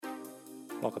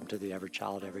Welcome to the Every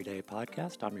Child Every Day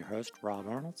podcast. I'm your host, Rob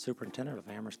Arnold, Superintendent of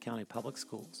Amherst County Public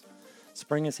Schools.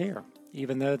 Spring is here.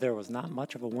 Even though there was not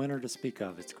much of a winter to speak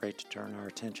of, it's great to turn our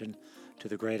attention to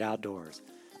the great outdoors.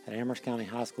 At Amherst County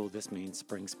High School, this means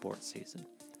spring sports season.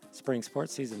 Spring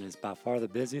sports season is by far the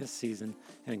busiest season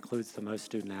and includes the most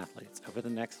student athletes. Over the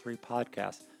next 3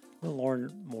 podcasts, we'll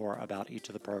learn more about each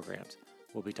of the programs.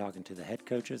 We'll be talking to the head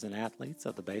coaches and athletes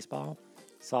of the baseball,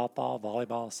 softball,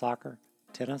 volleyball, soccer,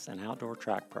 tennis, and outdoor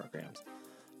track programs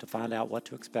to find out what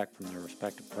to expect from their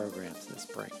respective programs this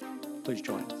spring. Please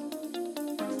join us.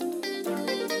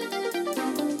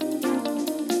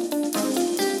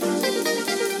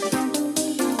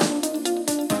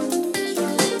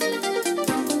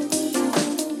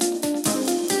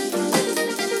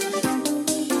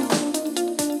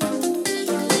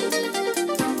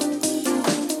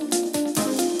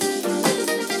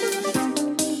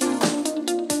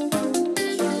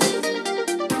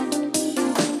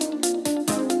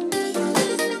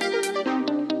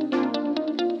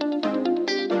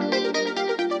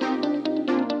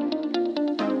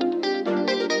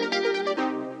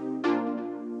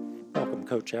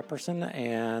 Coach Epperson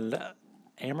and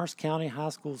Amherst County High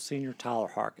School senior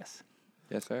Tyler Hargis.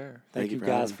 Yes, sir. Thank you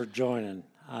guys for joining.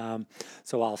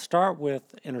 So I'll start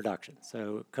with introduction.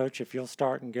 So, Coach, if you'll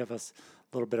start and give us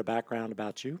a little bit of background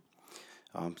about you.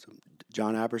 So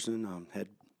John Epperson, head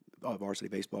varsity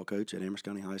baseball coach at Amherst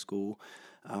County High School.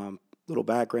 Little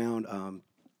background,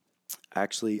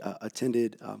 actually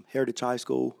attended Heritage High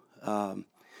School,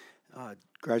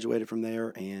 graduated from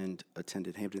there and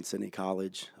attended Hampton-Sydney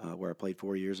College, where I played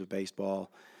 4 years of baseball.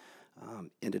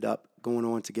 Ended up going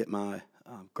on to get my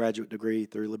graduate degree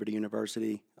through Liberty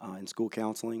University in school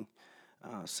counseling.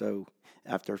 So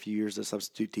after a few years of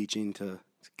substitute teaching to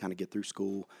kind of get through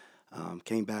school,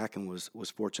 came back and was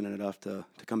fortunate enough to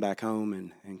come back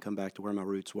home and come back to where my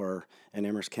roots were in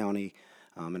Amherst County.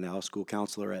 I'm now a school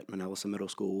counselor at Manelison Middle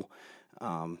School.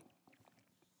 How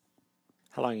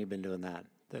long have you been doing that?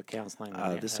 The counseling?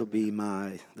 This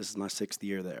is my 6th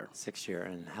year there. 6th year.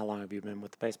 And how long have you been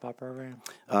with the baseball program?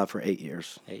 For 8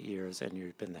 years. 8 years, and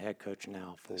you've been the head coach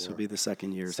now for... This will be the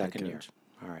second year as head coach. Year.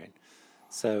 All right.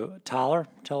 So, Tyler,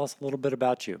 tell us a little bit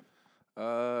about you.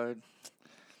 Tyler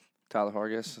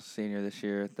Hargis, senior this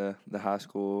year at the high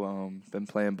school. Been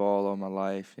playing ball all my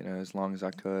life, as long as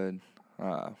I could.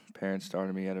 Parents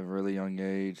started me at a really young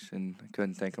age, and I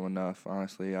couldn't thank them enough,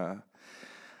 honestly.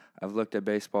 I've looked at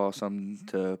baseball something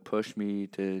to push me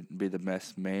to be the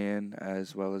best man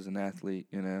as well as an athlete,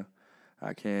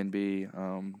 I can be.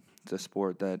 It's a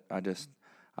sport that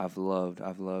I've loved.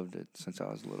 I've loved it since I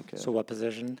was a little kid. So what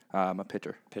position? I'm a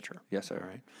pitcher. Pitcher. Yes, sir.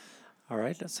 All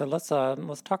right. So let's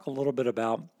talk a little bit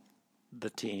about the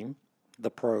team,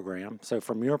 the program. So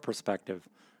from your perspective,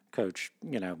 Coach,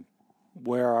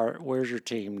 where's your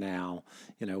team now?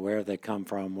 Where have they come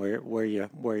from? Where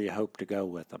you hope to go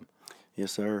with them?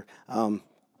 Yes, sir.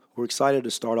 We're excited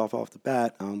to start off the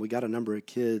bat. We got a number of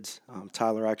kids,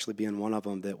 Tyler actually being one of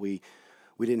them, that we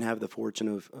didn't have the fortune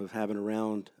of having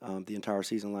around the entire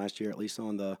season last year, at least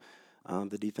on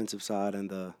the defensive side and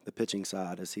the pitching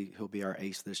side, as he'll be our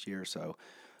ace this year. So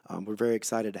we're very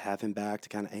excited to have him back to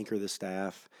kind of anchor the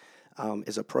staff.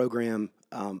 As a program,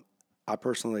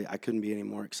 I couldn't be any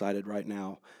more excited right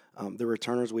now. The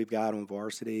returners we've got on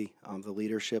varsity, the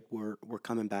leadership we're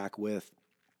coming back with,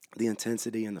 the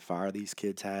intensity and the fire these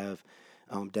kids have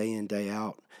day in, day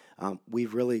out.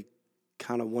 We've really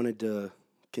kind of wanted to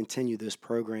continue this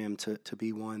program to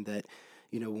be one that,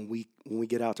 when we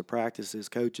get out to practice as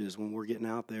coaches, when we're getting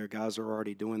out there, guys are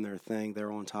already doing their thing.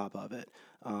 They're on top of it.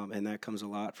 And that comes a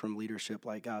lot from leadership,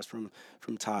 like guys from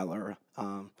Tyler,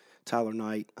 Tyler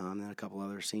Knight, and a couple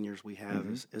other seniors we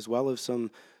have, as well as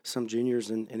some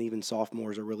juniors and even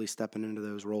sophomores are really stepping into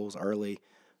those roles early.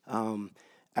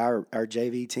 Our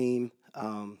JV team,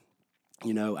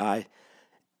 I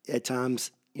at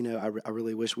times, I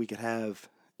really wish we could have,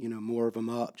 more of them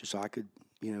up just so I could,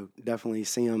 definitely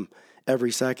see them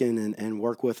every second and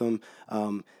work with them.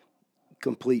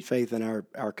 Complete faith in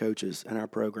our coaches and our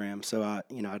program. So I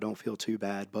don't feel too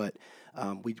bad, but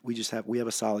we have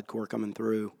a solid core coming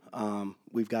through.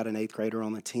 We've got an 8th grader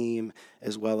on the team,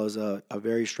 as well as a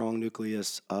very strong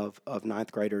nucleus of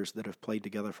 9th graders that have played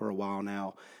together for a while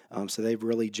now. So they've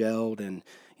really gelled, and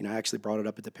I actually brought it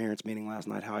up at the parents' meeting last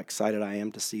night how excited I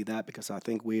am to see that, because I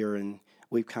think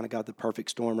we've kind of got the perfect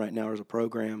storm right now as a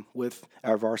program with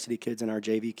our varsity kids and our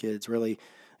JV kids. Really,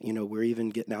 we're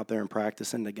even getting out there and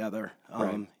practicing together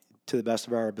to the best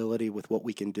of our ability with what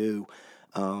we can do.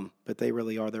 But they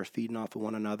really are. They're feeding off of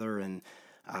one another, and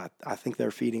I think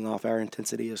they're feeding off our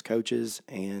intensity as coaches,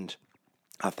 and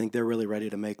I think they're really ready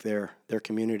to make their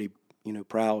community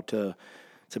proud to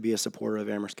be a supporter of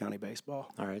Amherst County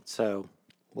baseball. All right. So,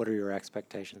 what are your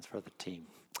expectations for the team?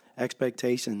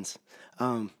 Expectations.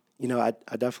 I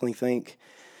definitely think,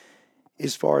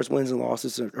 as far as wins and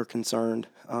losses are concerned,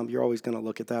 you're always going to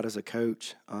look at that as a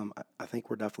coach. I think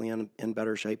we're definitely in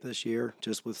better shape this year,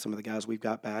 just with some of the guys we've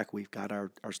got back. We've got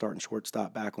our starting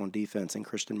shortstop back on defense, and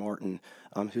Christian Martin,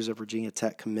 who's a Virginia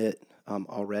Tech commit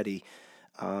already.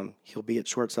 He'll be at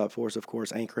shortstop for us, of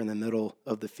course, anchor in the middle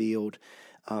of the field.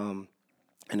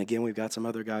 And again, we've got some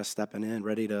other guys stepping in,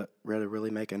 ready to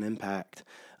really make an impact.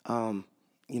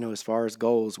 As far as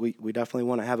goals, we definitely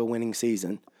want to have a winning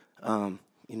season.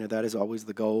 That is always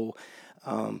the goal.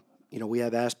 We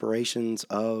have aspirations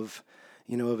of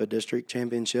a district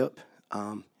championship,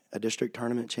 a district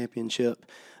tournament championship.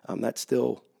 That's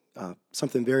still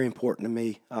something very important to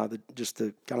me. Just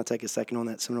to kind of take a second on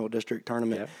that Seminole District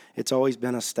tournament, It's always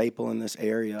been a staple in this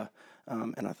area.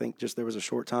 And I think just there was a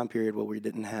short time period where we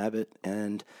didn't have it,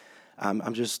 and I'm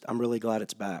really glad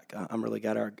it's back. I'm really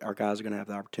glad our guys are going to have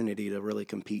the opportunity to really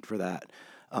compete for that.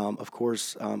 Of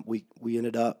course, we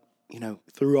ended up,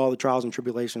 through all the trials and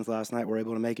tribulations last night, we're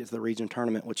able to make it to the region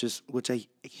tournament, which a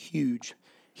huge.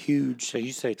 So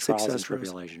you say trials and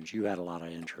tribulations. You had a lot of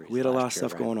injuries. We had a lot of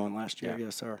stuff going on last year,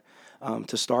 yes, sir.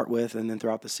 To start with, and then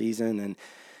throughout the season, and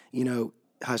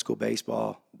high school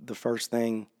baseball, the first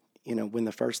thing, when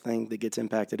the first thing that gets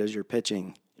impacted is your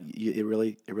pitching, it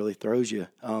really throws you.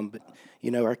 But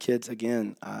our kids,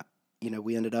 again,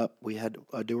 we had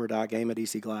a do or die game at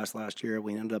EC Glass last year.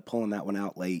 We ended up pulling that one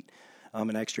out late,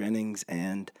 in extra innings,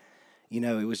 and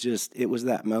it was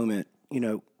that moment.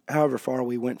 However far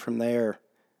we went from there,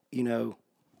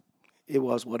 it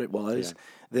was what it was.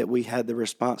 That we had the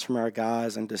response from our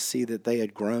guys, and to see that they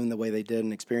had grown the way they did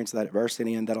and experienced that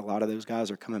adversity, and that a lot of those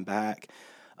guys are coming back.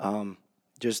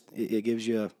 It gives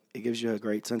you a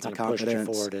great sense of confidence. Pushed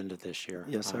you forward into this year.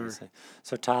 Yes, obviously. sir.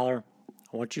 So Tyler,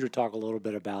 I want you to talk a little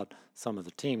bit about some of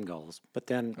the team goals, but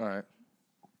then All right.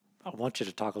 I want you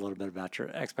to talk a little bit about your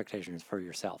expectations for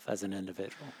yourself as an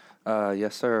individual.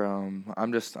 Yes, sir.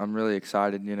 I'm really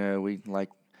excited. We, like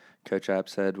Coach App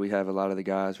said, we have a lot of the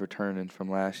guys returning from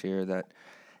last year that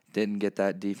didn't get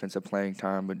that defensive playing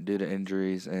time, but due to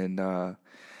injuries, and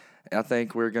I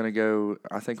think we're gonna go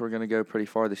pretty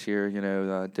far this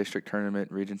year. District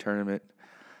tournament, region tournament.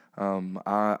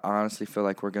 I honestly feel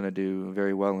like we're gonna do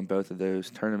very well in both of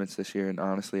those tournaments this year, and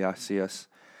honestly, I see us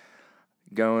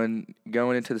going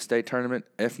into the state tournament,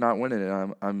 if not winning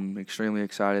it. I'm extremely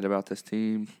excited about this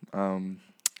team. A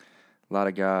lot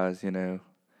of guys,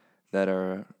 that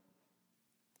are.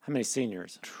 How many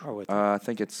seniors are with you? I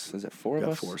think is it four of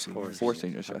us? Four seniors. Four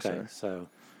seniors, yes, okay, sir.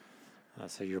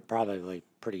 So you're probably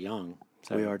pretty young.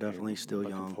 So we are definitely still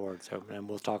looking young. forward. So, and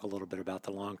we'll talk a little bit about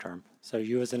the long term. So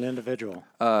you as an individual.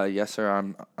 Yes,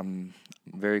 sir. I'm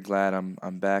very glad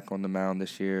I'm back on the mound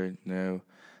this year.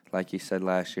 Like you said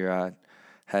last year, I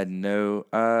had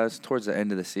towards the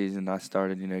end of the season I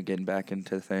started, getting back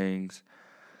into things.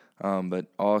 But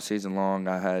all season long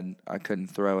I couldn't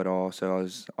throw at all, so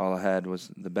all I had was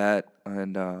the bat,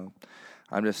 and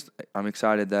I'm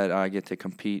excited that I get to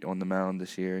compete on the mound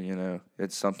this year.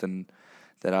 It's something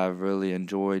that I've really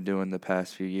enjoyed doing the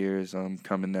past few years.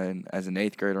 Coming in as an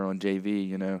 8th grader on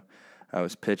JV, I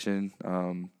was pitching,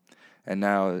 and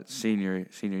now senior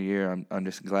year, I'm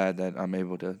just glad that I'm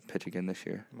able to pitch again this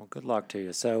year. Well, good luck to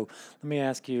you. So let me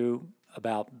ask you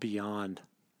about beyond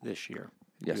this year.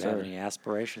 Yes, Do you sir. have any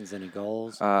aspirations, any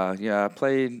goals? I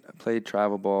played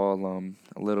travel ball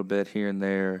a little bit here and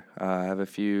there. I have a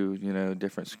few,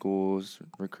 different schools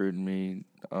recruiting me.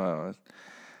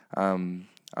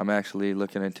 I'm actually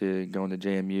looking into going to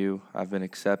JMU. I've been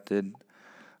accepted.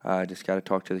 I just got to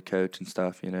talk to the coach and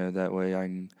stuff, that way I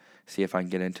can see if I can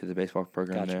get into the baseball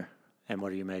program Gotcha. there. And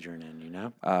what are you majoring in,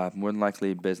 More than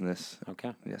likely business.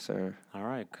 Okay. Yes, sir. All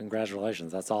right.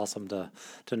 Congratulations. That's awesome to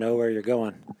know where you're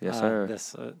going. Yes, sir.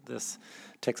 This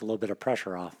takes a little bit of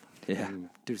pressure off. Yeah. And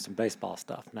do some baseball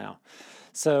stuff now.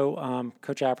 So,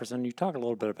 Coach Apperson, you talk a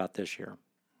little bit about this year.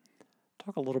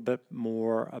 Talk a little bit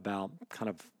more about kind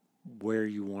of where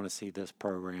you want to see this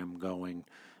program going.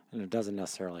 And it doesn't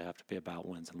necessarily have to be about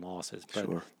wins and losses, but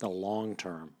Sure. the long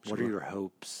term. What are your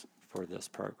hopes for this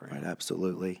program? Right,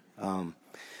 absolutely.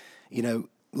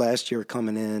 Last year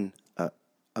coming in,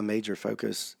 a major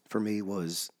focus for me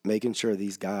was making sure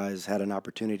these guys had an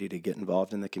opportunity to get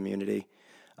involved in the community.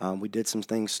 We did some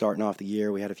things starting off the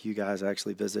year. We had a few guys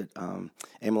actually visit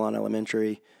Amelon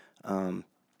Elementary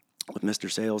with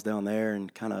Mr. Sales down there,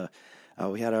 and kind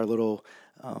of we had our little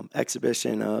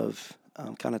exhibition of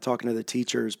kind of talking to the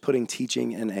teachers, putting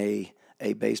teaching in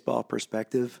a baseball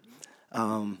perspective.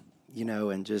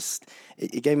 and just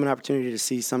it gave them an opportunity to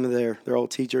see some of their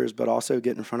old teachers, but also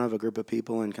get in front of a group of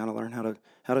people and kind of learn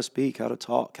how to speak, how to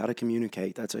talk, how to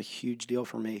communicate. That's a huge deal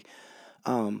for me.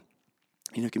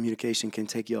 Communication can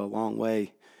take you a long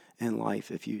way in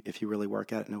life if you really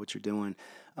work at it, know what you're doing.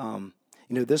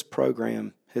 This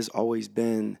program has always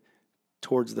been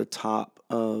towards the top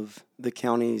of the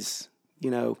county's,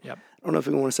 Yep. I don't know if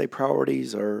we want to say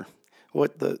priorities or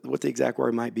what the exact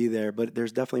word might be there, but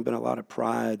there's definitely been a lot of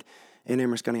pride in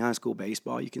Amherst County High School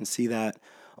baseball. You can see that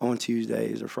on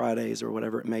Tuesdays or Fridays or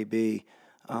whatever it may be.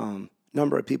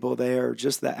 Number of people there,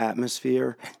 just the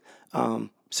atmosphere.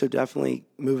 So definitely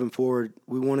moving forward,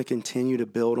 we want to continue to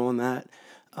build on that.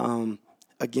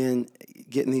 Again,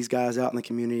 getting these guys out in the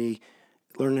community,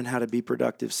 learning how to be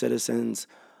productive citizens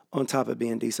on top of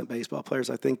being decent baseball players.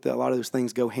 I think that a lot of those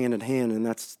things go hand in hand, and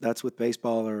that's with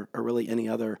baseball or really any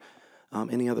other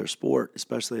sport,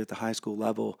 especially at the high school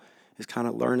level, is kind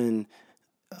of learning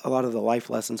a lot of the life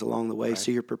lessons along the way. Right.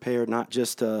 So you're prepared not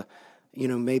just to,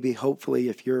 maybe hopefully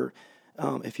if you're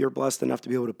blessed enough to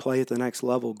be able to play at the next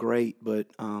level, great. But,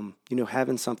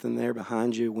 having something there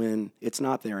behind you when it's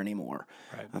not there anymore.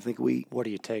 Right. I think what do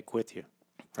you take with you?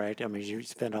 Right. I mean, you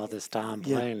spend all this time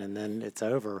playing and then it's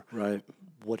over. Right.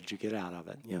 What did you get out of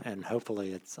it? Yeah. And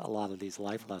hopefully it's a lot of these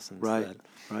life lessons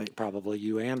that probably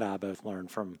you and I both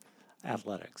learned from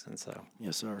athletics. And so.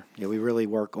 Yes, sir. Yeah, we really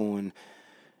work on,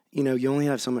 you only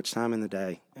have so much time in the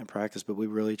day in practice, but we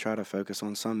really try to focus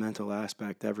on some mental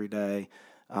aspect every day.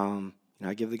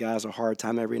 I give the guys a hard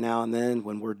time every now and then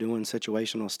when we're doing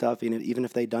situational stuff, even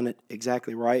if they've done it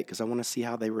exactly right, because I want to see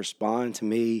how they respond to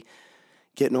me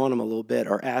getting on them a little bit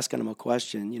or asking them a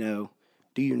question.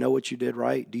 Do you know what you did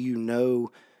right? Do you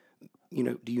know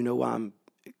why I'm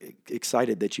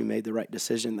excited that you made the right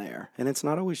decision there? And it's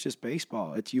not always just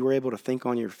baseball. It's you were able to think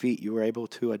on your feet. You were able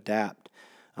to adapt.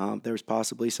 There's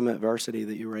possibly some adversity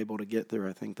that you were able to get through.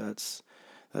 I think that's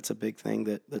a big thing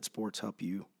that sports help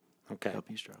you. Okay. Help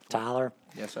you strive. Tyler?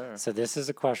 Yes, sir. So this is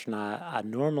a question I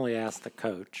normally ask the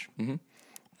coach. Mm-hmm.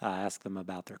 I ask them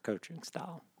about their coaching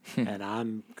style. And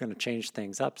I'm going to change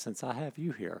things up since I have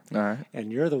you here. All right.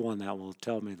 And you're the one that will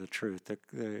tell me the truth.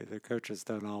 The coaches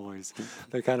don't always,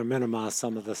 they kind of minimize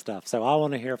some of the stuff. So I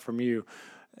want to hear from you.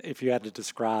 If you had to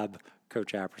describe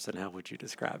Coach Apperson, how would you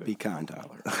describe it? Be kind,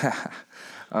 Tyler.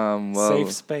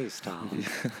 Safe space, Tom.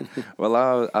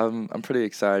 Well, I'm pretty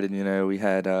excited. We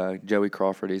had Joey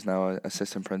Crawford. He's now an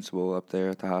assistant principal up there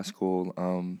at the high school.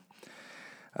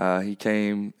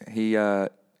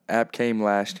 App came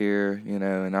last year,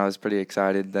 and I was pretty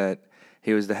excited that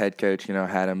he was the head coach. I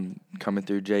had him coming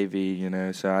through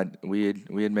JV, so we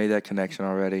had made that connection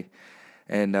already,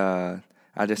 and I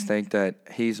just think that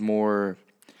he's more.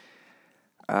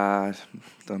 I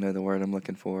don't know the word I'm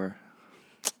looking for.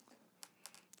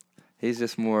 He's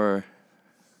just more.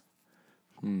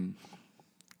 I'm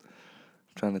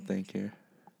trying to think here.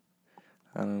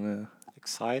 I don't know.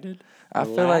 Excited? I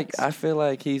feel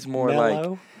like he's more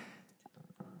mellow? like.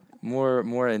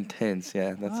 More intense,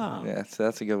 yeah.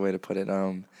 That's a good way to put it.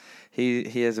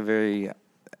 He has a very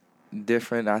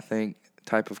different, I think,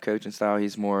 type of coaching style.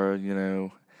 He's more,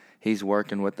 he's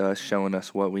working with us, showing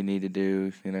us what we need to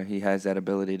do. He has that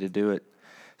ability to do it.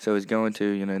 So he's going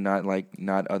to,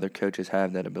 not other coaches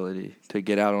have that ability to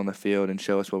get out on the field and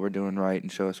show us what we're doing right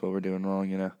and show us what we're doing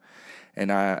wrong.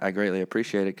 And I greatly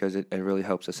appreciate it because it really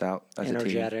helps us out as a team.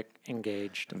 Energetic,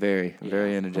 engaged. Very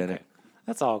energetic. Okay.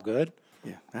 That's all good.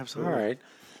 Yeah, absolutely. All right.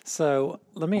 So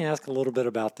let me ask a little bit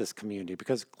about this community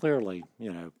because clearly,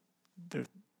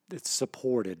 it's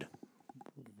supported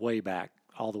way back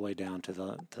all the way down to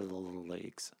the little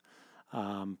leagues.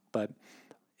 But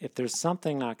if there's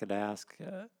something I could ask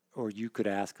or you could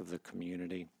ask of the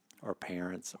community or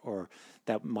parents or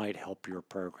that might help your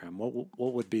program,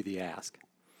 what would be the ask?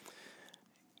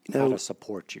 How to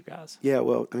support you guys? Yeah,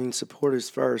 well, support is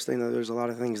first. There's a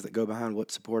lot of things that go behind what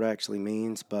support actually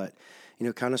means, but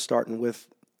kind of starting with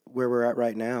where we're at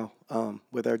right now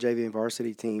with our JV and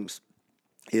varsity teams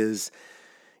is,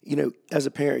 as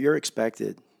a parent, you're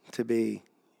expected to be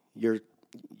your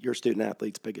student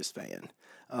athlete's biggest fan.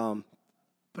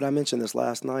 But I mentioned this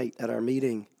last night at our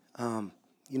meeting.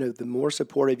 The more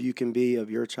supportive you can be of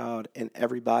your child and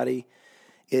everybody,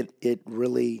 it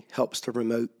really helps to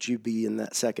promote you being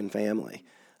that second family.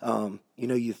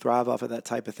 You thrive off of that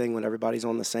type of thing when everybody's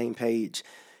on the same page.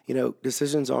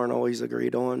 Decisions aren't always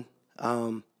agreed on,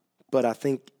 but I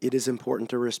think it is important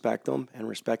to respect them and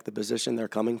respect the position they're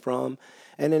coming from.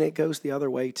 And then it goes the other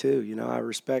way too. I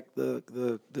respect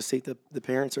the seat that the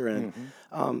parents are in.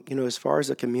 Mm-hmm. As far as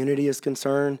the community is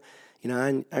concerned,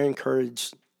 I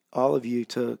encourage all of you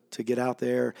to get out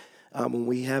there. when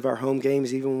we have our home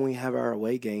games, even when we have our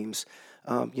away games.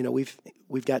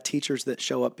 We've got teachers that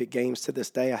show up at games to this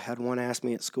day. I had one ask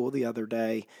me at school the other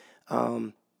day.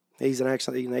 He's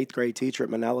actually an 8th grade teacher at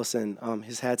Manellison.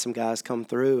 Has had some guys come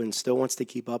through and still wants to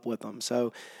keep up with them.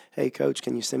 So, hey, coach,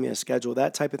 can you send me a schedule?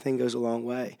 That type of thing goes a long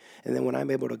way. And then when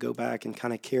I'm able to go back and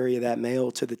kind of carry that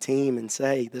mail to the team and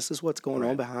say, this is what's going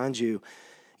on behind you,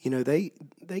 they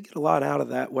get a lot out of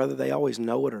that, whether they always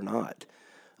know it or not.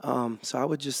 So I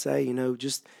would just say,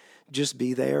 just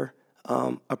be there.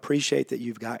 Appreciate that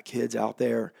you've got kids out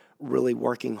there really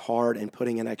working hard and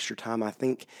putting in extra time. I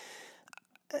think,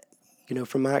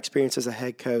 from my experience as a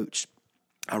head coach,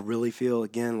 I really feel,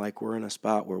 again, like we're in a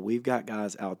spot where we've got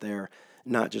guys out there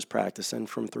not just practicing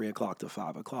from 3 o'clock to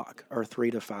 5 o'clock or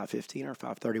 3 to 5:15 or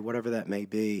 5:30, whatever that may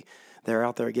be. They're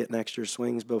out there getting extra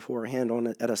swings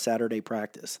beforehand at a Saturday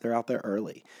practice. They're out there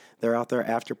early. They're out there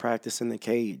after practice in the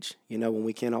cage, when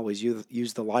we can't always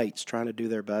use the lights, trying to do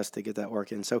their best to get that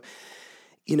work in. So,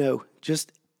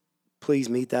 just please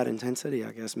meet that intensity,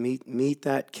 I guess. Meet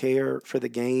that care for the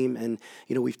game. And,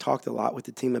 we've talked a lot with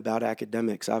the team about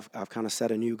academics. I've kind of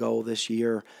set a new goal this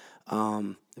year,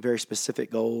 a very specific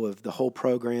goal of the whole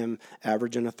program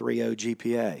averaging a 3.0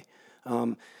 GPA.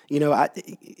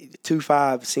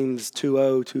 2.5 seems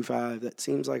 2.0, 2.5. That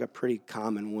seems like a pretty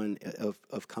common one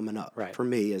of coming up for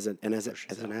me as an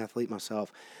athlete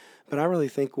myself. But I really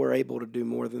think we're able to do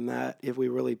more than that if we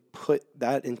really put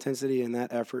that intensity and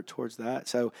that effort towards that.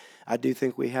 So I do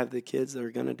think we have the kids that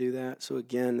are going to do that. So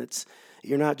again,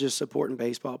 you're not just supporting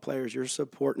baseball players, you're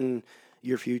supporting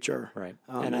your future. Right.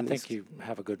 And I think you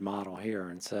have a good model here.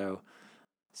 And so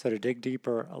to dig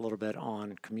deeper a little bit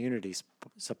on community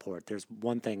support, there's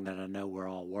one thing that I know we're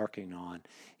all working on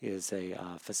is a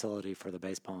facility for the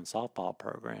baseball and softball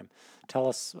program. Tell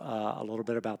us a little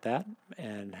bit about that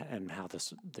and how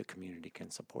the community can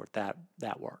support that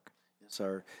work. Yes,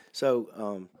 sir.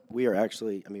 So we are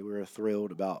actually, we're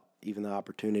thrilled about even the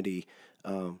opportunity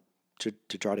to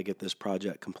try to get this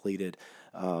project completed.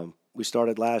 We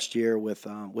started last year with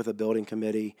a building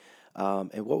committee,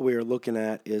 and what we are looking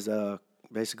at is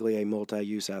basically a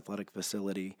multi-use athletic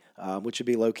facility, which would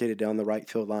be located down the right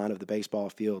field line of the baseball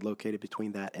field, located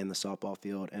between that and the softball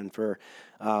field. And for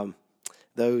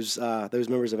those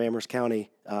members of Amherst County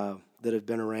that have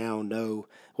been around know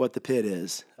what the pit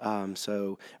is.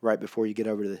 So right before you get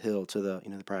over to the hill to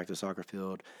the practice soccer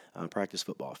field, practice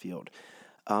football field.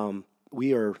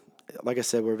 We are, like I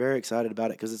said, we're very excited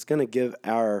about it because it's going to give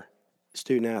our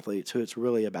student athletes, who it's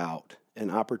really about, an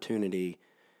opportunity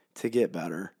to get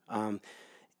better.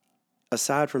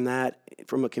 Aside from that,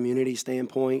 from a community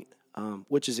standpoint,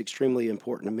 which is extremely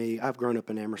important to me, I've grown up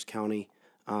in Amherst County.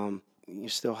 You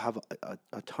still have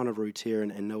a ton of roots here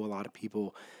and know a lot of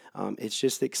people. It's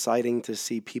just exciting to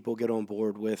see people get on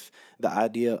board with the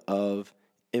idea of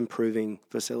improving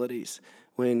facilities.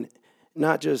 When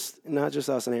not just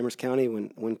us in Amherst County,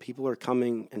 when people are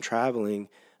coming and traveling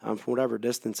from whatever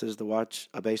distances to watch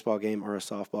a baseball game or a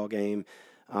softball game,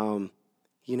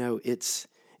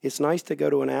 it's nice to go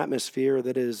to an atmosphere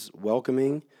that is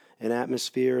welcoming, an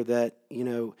atmosphere that,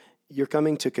 you're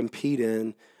coming to compete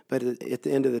in, but at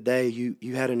the end of the day,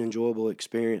 you had an enjoyable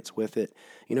experience with it.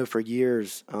 For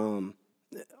years,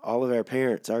 all of our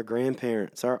parents, our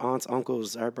grandparents, our aunts,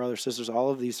 uncles, our brothers, sisters, all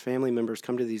of these family members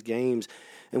come to these games,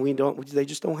 and they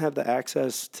just don't have the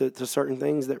access to certain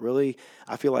things that really,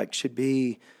 I feel like, should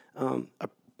be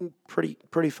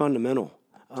pretty fundamental.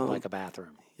 Like a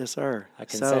bathroom. Yes, sir. A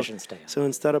concession stand. So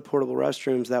instead of portable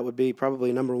restrooms, that would be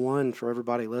probably number one for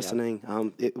everybody listening.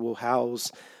 Yep. It will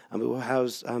house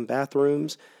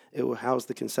bathrooms. It will house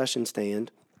the concession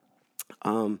stand.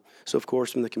 So of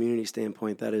course, from the community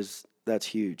standpoint, that's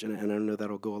huge, and I know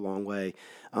that'll go a long way.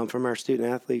 From our student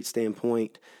athlete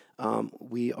standpoint,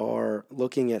 we are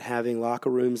looking at having locker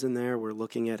rooms in there. We're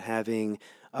looking at having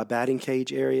batting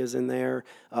cage areas in there,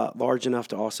 large enough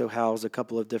to also house a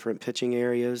couple of different pitching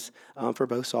areas for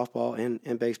both softball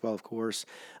and baseball, of course.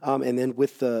 And then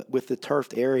with the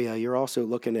turfed area, you're also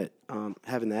looking at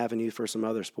having the avenue for some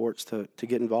other sports to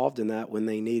get involved in that when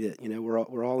they need it.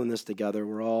 We're all in this together.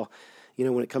 We're all,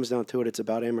 when it comes down to it, it's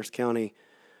about Amherst County,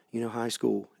 high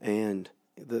school and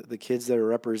the kids that are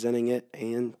representing it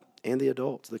and the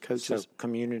adults, the coaches. So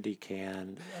community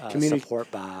can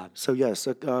support by. So yes,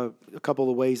 a couple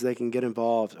of ways they can get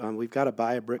involved. We've got a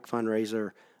Buy a Brick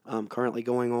fundraiser currently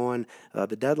going on.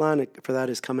 The deadline for that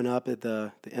is coming up at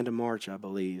the end of March, I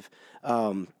believe.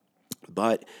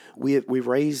 But we've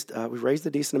raised a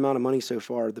decent amount of money so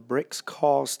far. The bricks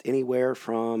cost anywhere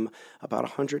from about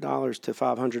 $100 to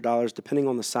 $500, depending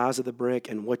on the size of the brick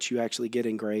and what you actually get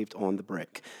engraved on the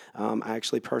brick. I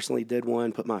actually personally did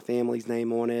one, put my family's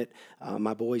name on it,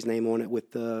 my boy's name on it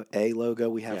with the A logo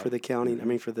we have for the county. I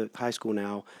mean for the high school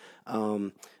now.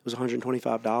 It was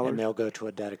 $125. And they'll go to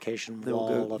a dedication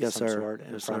wall of some sort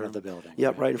in front of the building.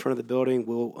 Yep, right in front of the building.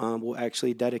 We'll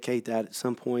actually dedicate that at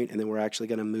some point, and then we're actually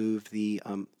going to move the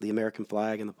American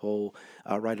flag and the pole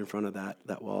right in front of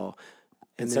that wall.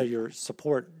 And so your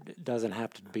support doesn't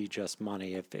have to be just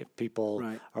money. If people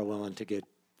are willing to get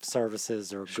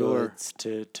services or goods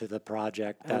to the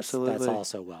project, that's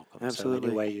also welcome. Absolutely. So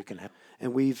any way you can help.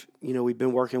 And we've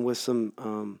been working with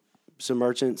some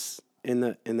merchants in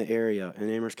the area in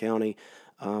Amherst County.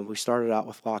 We started out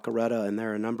with La Coretta, and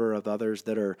there are a number of others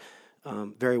that are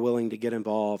very willing to get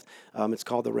involved. It's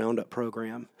called the Roundup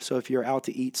Program. So if you're out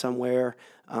to eat somewhere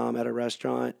at a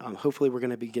restaurant, hopefully we're going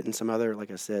to be getting some other,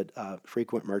 like I said,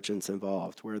 frequent merchants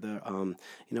involved. Where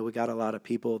we got a lot of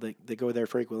people that go there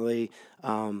frequently.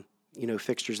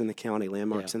 Fixtures in the county,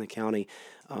 landmarks in the county.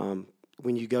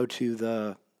 When you go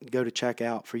to check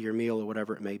out for your meal or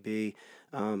whatever it may be,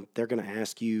 they're going to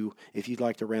ask you if you'd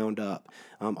like to round up.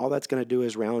 All that's going to do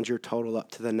is round your total up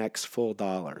to the next full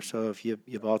dollar. So if you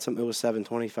bought something that was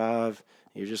 $7.25,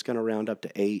 you're just going to round up to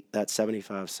 $8. That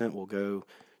 75 cents will go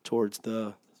towards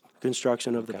the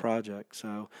construction of the project.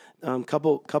 So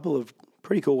couple of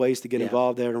pretty cool ways to get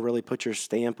involved there and really put your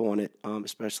stamp on it,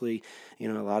 especially a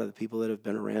lot of the people that have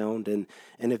been around and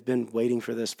have been waiting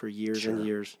for this for years and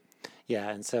years. Yeah,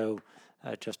 and so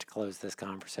just to close this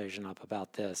conversation up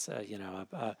about this,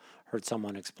 I've heard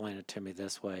someone explain it to me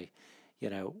this way.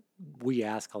 We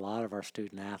ask a lot of our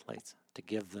student athletes to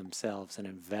give themselves and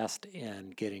invest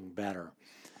in getting better.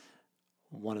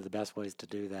 One of the best ways to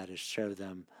do that is show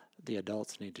them, the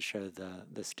adults need to show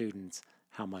the students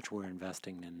how much we're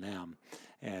investing in them.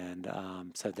 And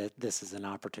so that this is an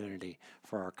opportunity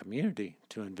for our community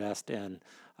to invest in,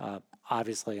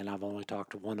 obviously, and I've only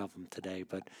talked to one of them today,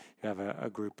 but you have a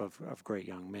group of great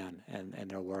young men, and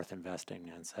they're worth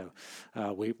investing in. So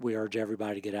we urge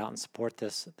everybody to get out and support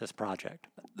this project.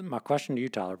 My question to you,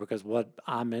 Tyler, because what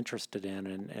I'm interested in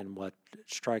and what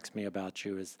strikes me about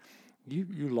you is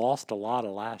you lost a lot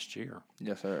of last year.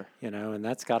 Yes, sir. And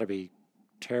that's got to be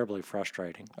terribly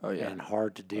frustrating and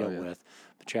hard to deal with,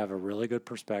 but you have a really good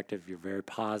perspective. You're very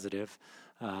positive.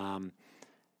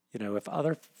 If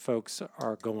other folks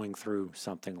are going through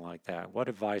something like that, what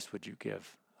advice would you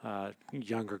give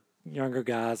younger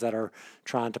guys that are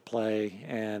trying to play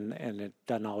and it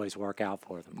doesn't always work out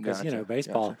for them? Because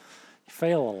baseball, you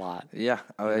fail a lot. Yeah.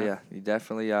 You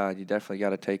definitely got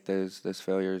to take those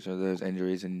failures or those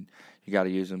injuries, and you got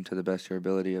to use them to the best of your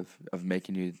ability of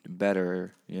making you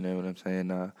better. You know what I'm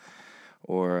saying?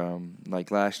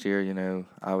 Like last year,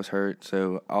 I was hurt,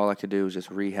 so all I could do was just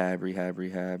rehab,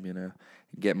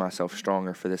 get myself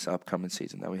stronger for this upcoming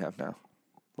season that we have now.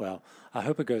 Well, I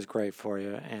hope it goes great for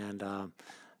you. And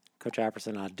Coach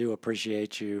Apperson, I do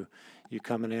appreciate you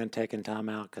coming in, taking time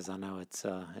out, because I know it's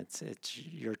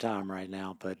your time right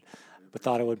now. But we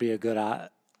thought it would be a good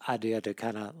idea to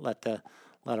kind of let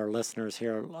our listeners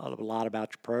hear a lot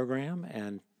about your program.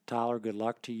 And Tyler, good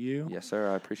luck to you. Yes,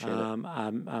 sir. I appreciate it.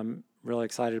 I'm really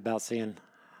excited about seeing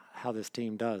how this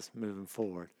team does moving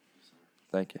forward.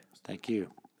 Thank you. Thank you.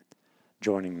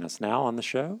 Joining us now on the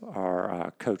show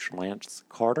are Coach Lance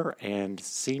Carter and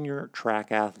senior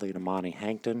track athlete Amani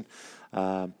Hankton.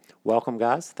 Welcome,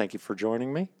 guys. Thank you for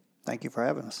joining me. Thank you for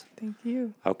having us. Thank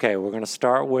you. Okay, we're going to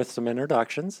start with some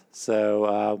introductions.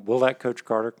 So we'll let Coach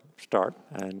Carter start.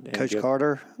 Coach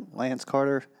Carter, Lance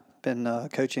Carter, been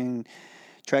coaching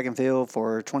track and field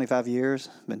for 25 years,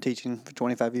 been teaching for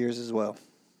 25 years as well.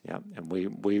 Yeah, and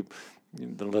we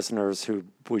the listeners who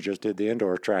we just did the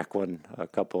indoor track one a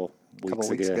couple weeks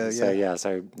ago.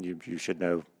 So you should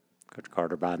know Coach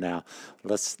Carter by now.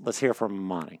 Let's hear from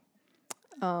Amani.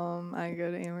 I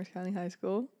go to Amherst County High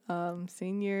School.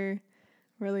 Senior,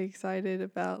 really excited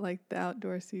about the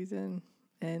outdoor season,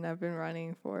 and I've been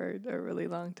running for a really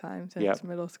long time since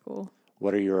middle school.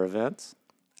 What are your events?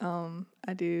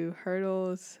 I do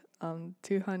hurdles,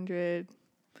 200,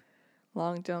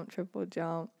 long jump, triple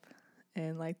jump,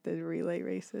 and the relay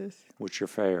races. What's your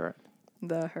favorite?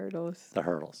 The hurdles. The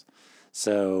hurdles.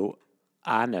 So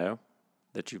I know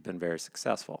that you've been very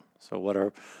successful. So what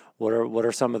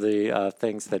are some of the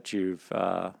things that you've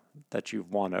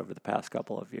won over the past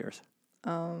couple of years?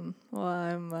 Well,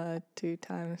 I'm a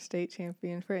 2-time state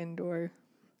champion for indoor,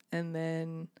 and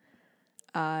then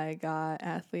I got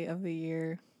athlete of the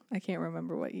year. I can't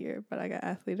remember what year, but I got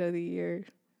athlete of the year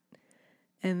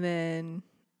And then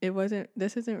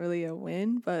this isn't really a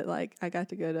win, but like I got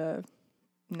to go to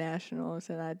nationals,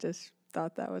 and I just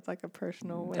thought that was like a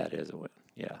personal win. That is a win.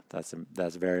 Yeah, that's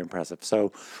very impressive.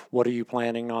 So what are you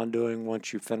planning on doing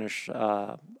once you finish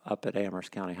up at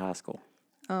Amherst County High School?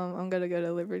 I'm going to go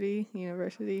to Liberty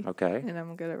University. Okay. And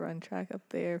I'm going to run track up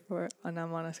there and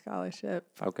I'm on a scholarship.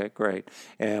 Okay, great.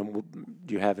 And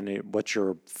do you have what's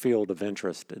your field of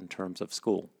interest in terms of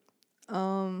school?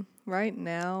 Right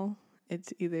now,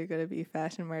 it's either going to be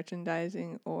fashion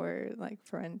merchandising or like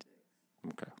forensics.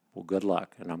 Okay. Well, good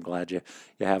luck, and I'm glad you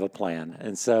have a plan.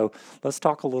 And so let's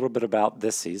talk a little bit about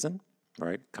this season,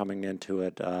 right? Coming into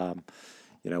it,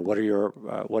 what are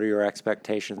your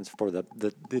expectations for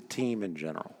the team in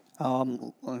general?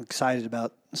 I'm excited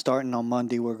about starting on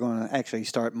Monday. We're going to actually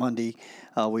start Monday.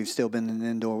 We've still been in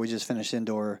indoor. We just finished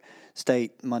indoor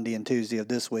state Monday and Tuesday of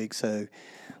this week, so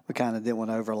we kind of didn't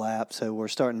want to overlap. So we're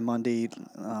starting Monday.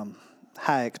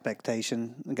 High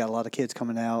expectation. We got a lot of kids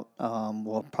coming out.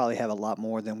 We'll probably have a lot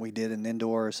more than we did in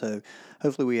indoor. So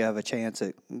hopefully we have a chance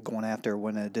at going after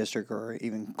winning a district or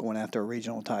even going after a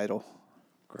regional title.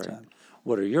 Great. So,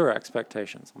 what are your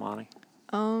expectations, Monty?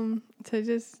 To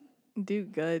just do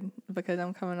good because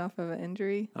I'm coming off of an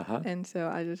injury. And so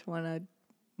I just want to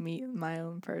meet my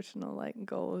own personal like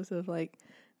goals of like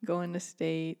going to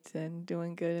states and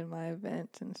doing good in my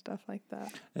events and stuff like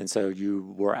that. And so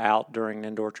you were out during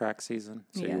indoor track season,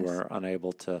 so yes. You were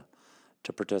unable to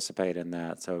participate in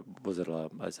that. So is it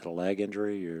a leg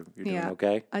injury? You're doing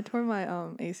okay? I tore my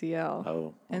ACL.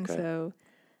 Oh, okay. And so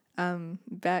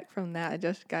back from that, I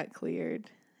just got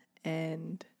cleared,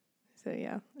 and so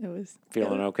yeah, it was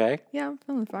feeling okay. Yeah, I'm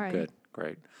feeling fine. Good,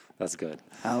 great. That's good.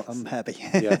 I'm happy.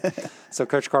 Yeah. So,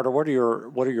 Coach Carter, what are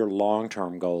your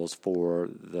long-term goals for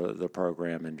the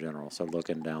program in general? So,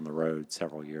 looking down the road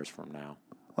several years from now.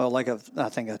 Well, like I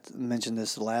think I mentioned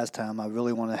this the last time, I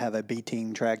really want to have a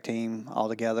B-team track team all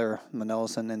together,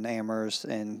 Manelson and Amherst,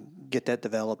 and get that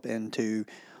developed into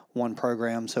one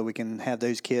program so we can have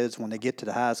those kids when they get to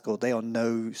the high school, they'll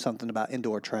know something about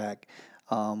indoor track.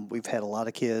 We've had a lot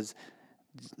of kids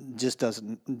just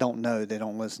don't know. They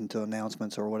don't listen to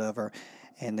announcements or whatever,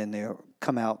 and then they'll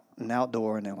come out and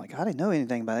outdoor and they're like, I didn't know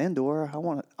anything about indoor.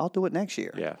 I'll do it next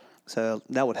year. Yeah. So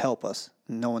that would help us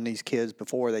knowing these kids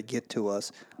before they get to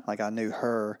us. Like I knew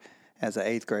her as an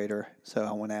 8th grader, so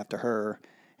I went after her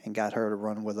and got her to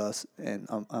run with us. And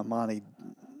Amani,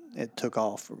 it took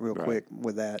off real quick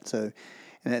with that. So.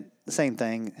 And the same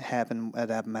thing happened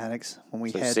at Appomattox when we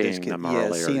had those kids.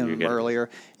 Seeing them earlier,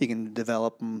 you can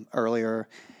develop them earlier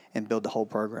and build the whole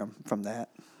program from that.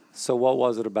 So, what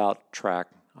was it about track,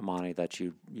 Amani, that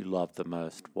you loved the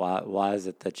most? Why is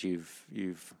it that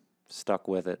you've stuck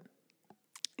with it?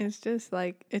 It's just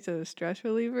like it's a stress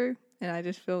reliever, and I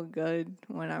just feel good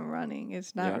when I'm running.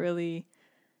 It's not really.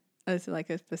 It's like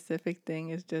a specific thing.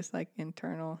 It's just like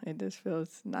internal. It just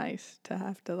feels nice to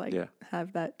have to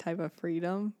have that type of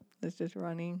freedom. It's just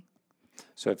running.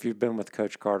 So if you've been with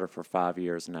Coach Carter for 5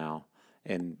 years now,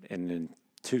 and in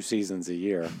 2 seasons a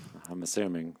year, I'm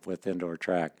assuming with indoor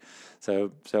track.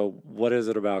 So what is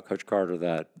it about Coach Carter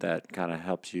that kind of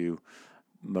helps you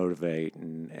motivate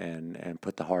and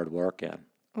put the hard work in?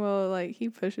 Well, like he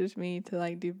pushes me to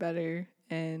like do better,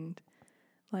 and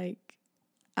like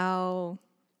I'll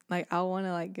want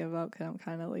to like give up because I'm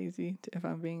kind of lazy, if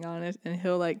I'm being honest. And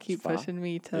he'll like keep pushing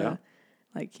me to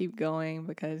like keep going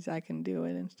because I can do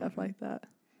it and stuff like that.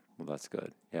 Well, that's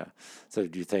good. Yeah. So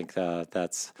do you think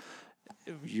that's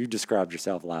you described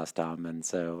yourself last time, and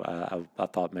so I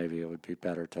thought maybe it would be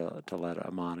better to let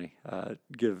Amani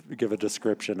give a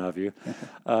description of you.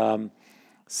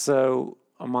 So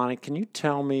Amani, can you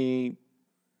tell me?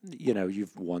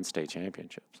 You've won state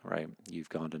championships, right? You've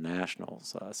gone to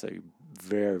nationals, so you're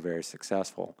very, very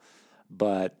successful.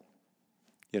 But,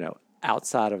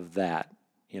 outside of that,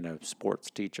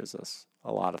 sports teaches us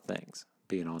a lot of things.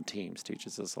 Being on teams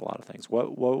teaches us a lot of things.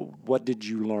 What did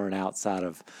you learn outside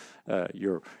of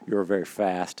you're a very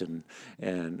fast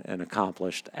and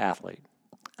accomplished athlete?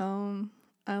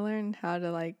 I learned how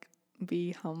to like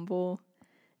be humble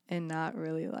and not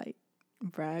really like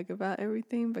brag about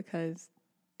everything because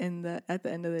at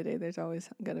the end of the day, there's always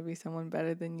going to be someone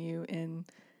better than you in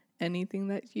anything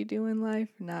that you do in life,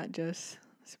 not just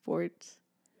sports.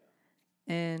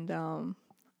 And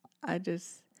I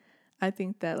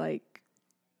think that like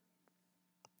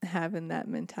having that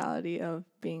mentality of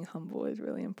being humble is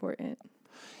really important.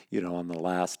 On the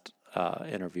last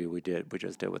interview we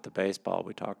just did with the baseball,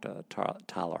 we talked to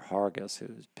Tyler Hargis,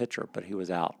 who's a pitcher, but he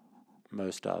was out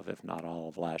most of, if not all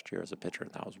of last year as a pitcher,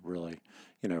 and that was really,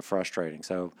 frustrating.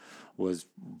 So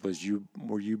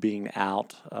were you being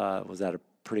out? Was that a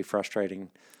pretty frustrating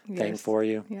thing for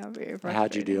you? Yeah, very frustrating.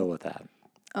 How'd you deal with that?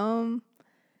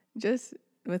 Just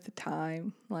with the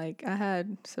time. Like, I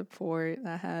had support.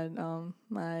 I had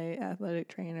my athletic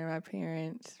trainer, my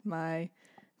parents, my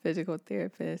physical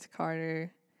therapist,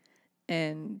 Carter,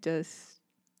 and just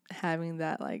having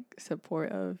that like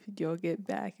support of you'll get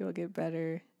back, you'll get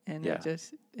better, and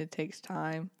it takes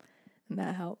time, and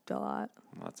that helped a lot.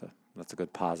 Well, that's a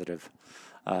good positive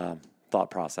thought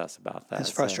process about that.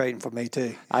 It's frustrating for me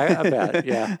too. I bet,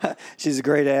 yeah. She's a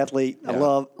great athlete. Yeah.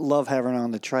 I love having her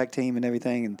on the track team and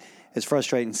everything, and it's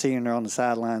frustrating seeing her on the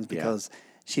sidelines because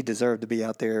she deserved to be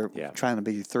out there trying to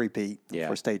be three-peat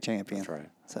for state champion. That's right.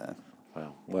 So.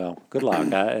 Well, good luck,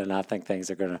 and I think things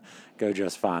are going to go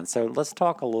just fine. So let's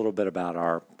talk a little bit about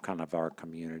our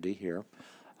community here,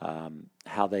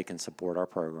 how they can support our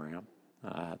program,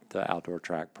 the outdoor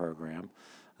track program.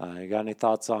 You got any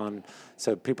thoughts on,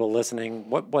 so people listening,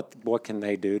 what can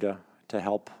they do to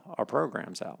help our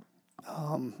programs out?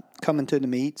 Coming to the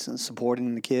meets and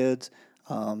supporting the kids,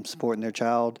 supporting their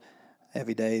child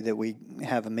every day that we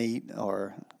have a meet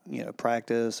or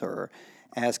practice, or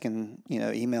asking,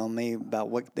 email me about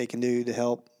what they can do to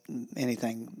help.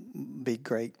 Anything be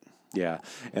great. Yeah,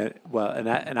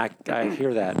 and I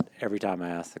hear that every time I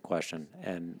ask the question,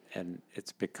 and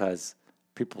it's because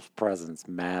people's presence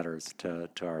matters to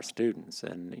our students,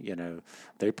 and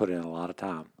they put in a lot of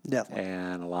time,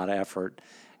 and a lot of effort,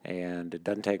 and it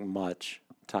doesn't take much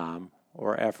time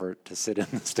or effort to sit in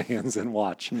the stands and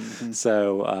watch. Mm-hmm.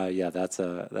 So that's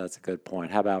a good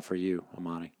point. How about for you,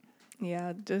 Amani?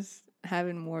 Yeah, just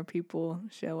having more people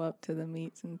show up to the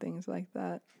meets and things like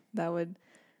that would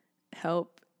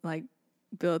help like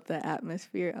build the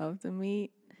atmosphere of the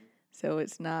meet, so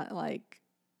it's not like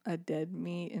a dead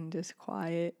meet and just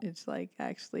quiet. It's like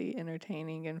actually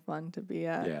entertaining and fun to be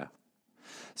at. Yeah.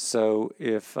 So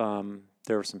if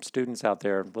there are some students out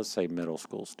there, let's say middle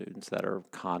school students, that are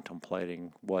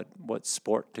contemplating what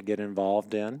sport to get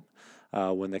involved in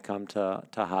when they come to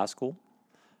high school,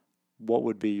 what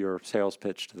would be your sales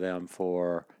pitch to them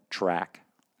for track?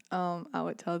 I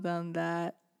would tell them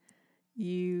that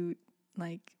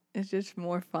it's just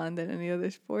more fun than any other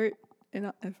sport.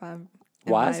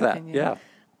 Why is that? Opinion. Yeah.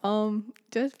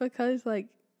 Just because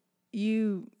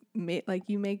you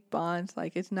make bonds.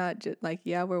 Like, it's not just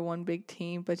we're one big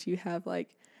team, but you have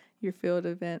your field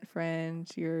event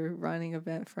friends, your running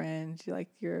event friends,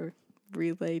 your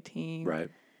relay team, right?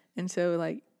 And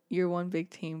so you're one big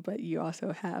team, but you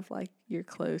also have your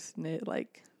close knit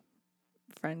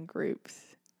friend groups,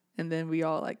 and then we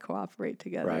all cooperate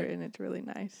together, right. And it's really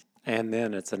nice. And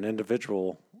then it's an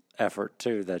individual effort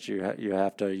too, that you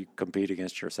have to compete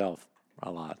against yourself a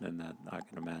lot, and that I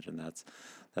can imagine that's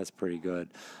pretty good.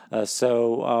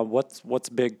 So what's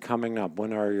big coming up?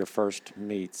 When are your first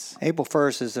meets? April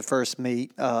 1st is the first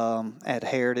meet at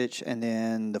Heritage, and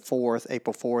then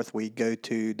April 4th, we go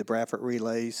to the Bradford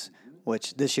Relays,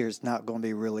 which this year is not going to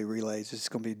be really relays. It's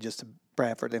going to be just a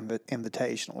Bradford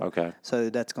Invitational. Okay. So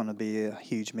that's going to be a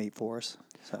huge meet for us.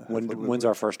 So when's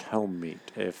our first home meet,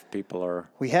 if people are...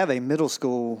 We have a middle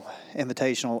school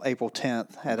invitational April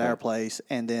 10th at our place,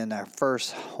 and then our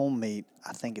first home meet,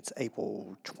 I think it's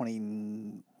April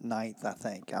 29th, I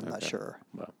think. I'm not sure.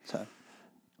 Well,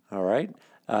 all right.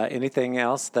 Anything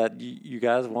else that you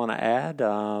guys want to add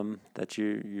that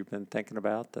you've been thinking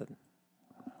about?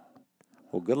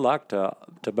 Well, good luck to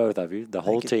both of you, the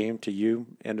whole team, to you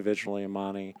individually,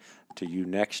 Amani, to you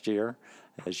next year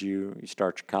as you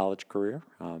start your college career.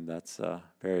 That's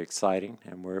very exciting,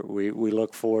 and we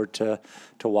look forward to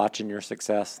watching your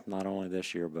success, not only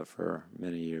this year but for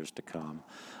many years to come.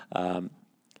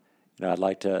 I'd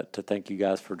like to thank you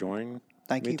guys for joining me today.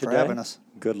 Thank you for having us.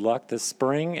 Good luck this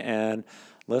spring, and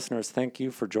listeners, thank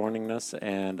you for joining us,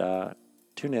 and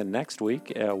tune in next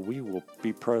week. We will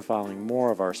be profiling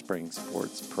more of our spring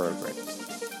sports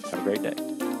programs. Have a great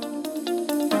day.